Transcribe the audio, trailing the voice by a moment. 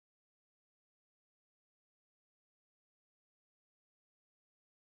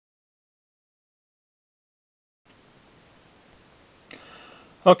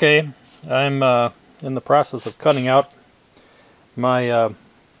Okay, I'm in the process of cutting out my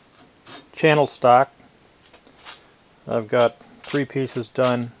channel stock. I've got 3 pieces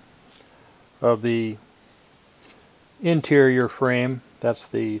done of the interior frame. That's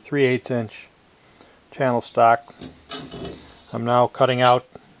the 3/8 inch channel stock. I'm now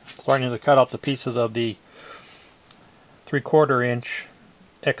starting to cut out the pieces of the 3/4 inch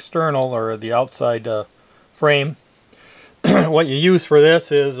external, or the outside frame. What you use for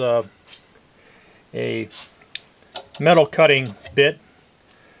this is a metal cutting bit.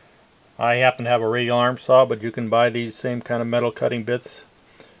 I happen to have a radial arm saw, but you can buy these same kind of metal cutting bits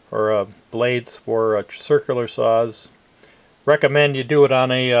or blades for circular saws. Recommend you do it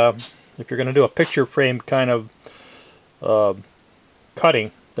on a, if you're going to do a picture frame kind of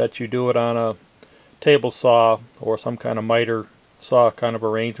cutting, that you do it on a table saw or some kind of miter saw kind of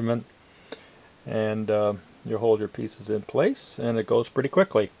arrangement, and you hold your pieces in place and it goes pretty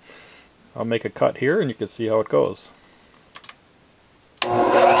quickly. I'll make a cut here and you can see how it goes.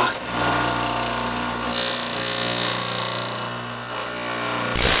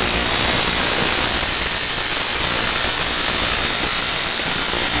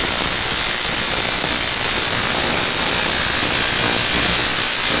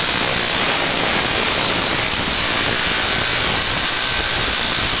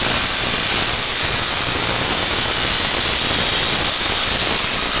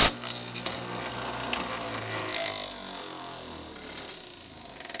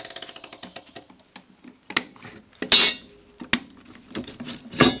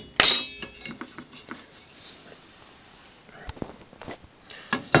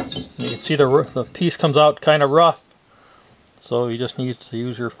 You can see the piece comes out kind of rough, so you just need to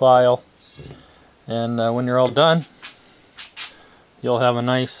use your file, and when you're all done, you'll have a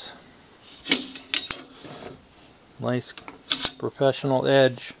nice professional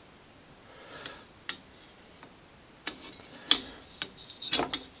edge.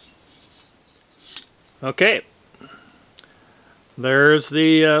 Okay, there's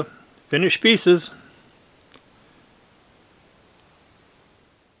the finished pieces.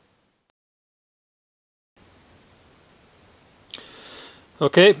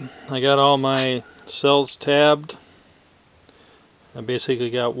 Okay, I got all my cells tabbed. I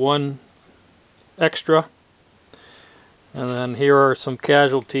basically got one extra, and then here are some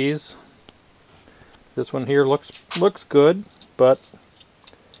casualties. This one here looks good, but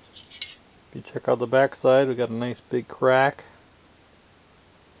if you check out the back side, we got a nice big crack.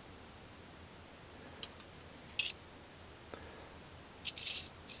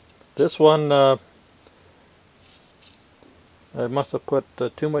 This one I must have put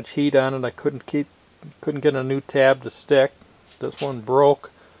too much heat on it. I couldn't get a new tab to stick. This one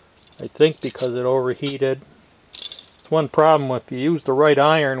broke, I think because it overheated. It's one problem: if you use the right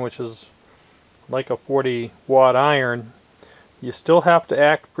iron, which is like a 40-watt iron, you still have to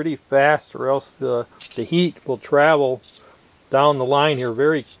act pretty fast, or else the heat will travel down the line here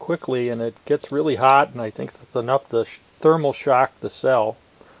very quickly, and it gets really hot, and I think that's enough to thermal shock the cell.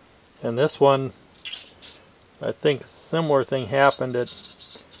 And this one, I think a similar thing happened. It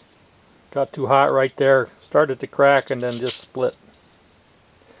got too hot right there, started to crack, and then just split.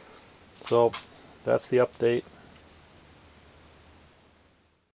 So that's the update.